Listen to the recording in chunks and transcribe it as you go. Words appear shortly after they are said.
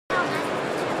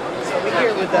We're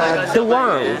here with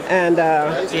Dewang and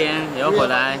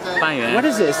what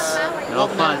is this?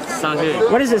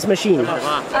 What is this machine?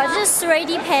 This is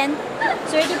 3D pen,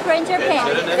 3D printer pen.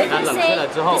 You can say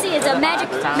this is a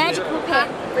magical pen.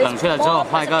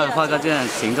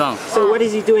 So what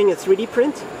is he doing? A 3D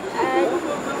print?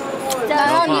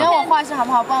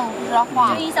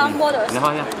 Doing some models.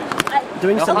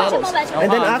 Doing some models.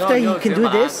 And then after he can do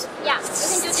this? Yeah,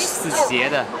 you can do this.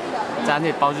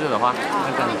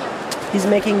 He's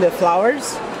making the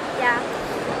flowers? Yeah.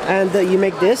 And you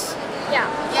make this? Yeah.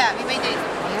 Yeah, we made it.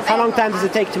 How long time does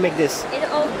it take to make this? It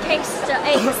all takes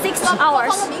 6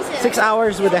 hours. 6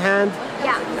 hours with the hand?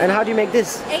 Yeah. And how do you make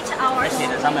this? 8 hours.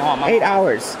 8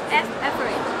 hours.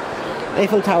 Every.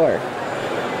 Eiffel Tower.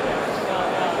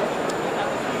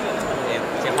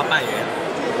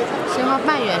 先画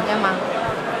半圆，这样吗？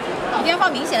一定要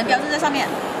放明显的标志在上面。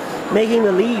 Making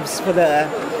the leaves for the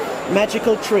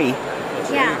magical tree.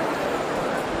 Yeah.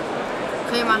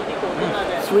 可以吗？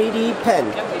 3D pen.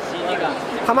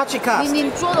 How much it cost? 你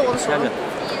捉着我的手。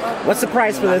 What's the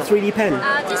price for the 3D pen?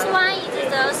 This one is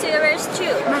the Series 2.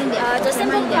 The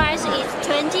simple price is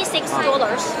 $26.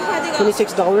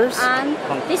 $26? And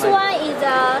this one is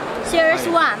the Series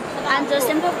 1. And the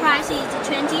simple price is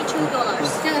 $22.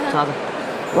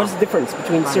 What's the difference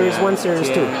between Series 1 and Series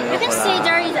 2? You can see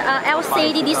there is a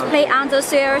LCD display on the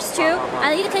Series 2,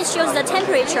 and it can show the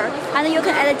temperature, and you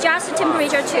can adjust the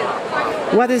temperature too.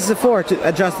 What is it for, to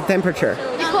adjust the temperature?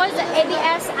 Because the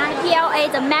ABS and PLA,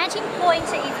 the matching point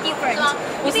is different.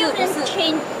 If you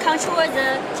can control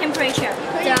the temperature,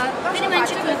 the filament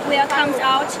will come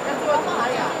out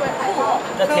cool.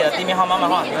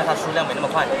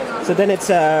 So then it's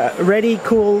ready,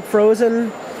 cool,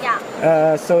 frozen. Yeah.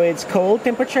 So it's cold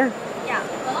temperature? Yeah.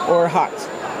 Or hot?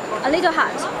 A little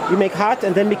hot. You make hot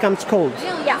and then becomes cold.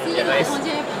 Yeah.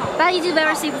 But it is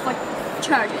very safe for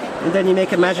charging. And then you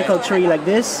make a magical tree like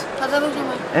this.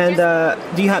 And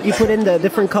do you put in the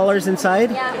different colors inside?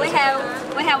 Yeah, we have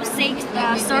 36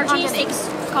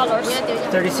 colors.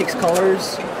 36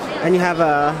 colors. And you have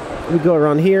we go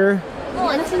around here.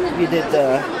 We did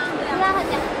the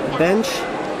bench,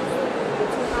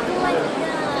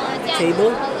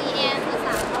 table,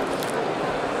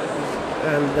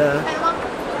 and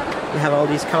you have all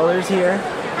these colors here.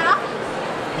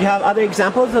 You have other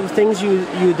examples of things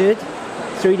you did?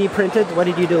 3D printed? What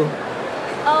did you do?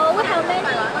 Oh, we have many.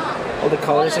 All the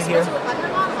colors are here.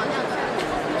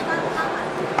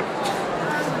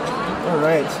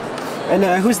 Alright. And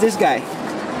who's this guy?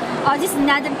 Oh, this is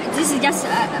not. This is just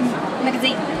a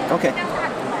magazine. Okay.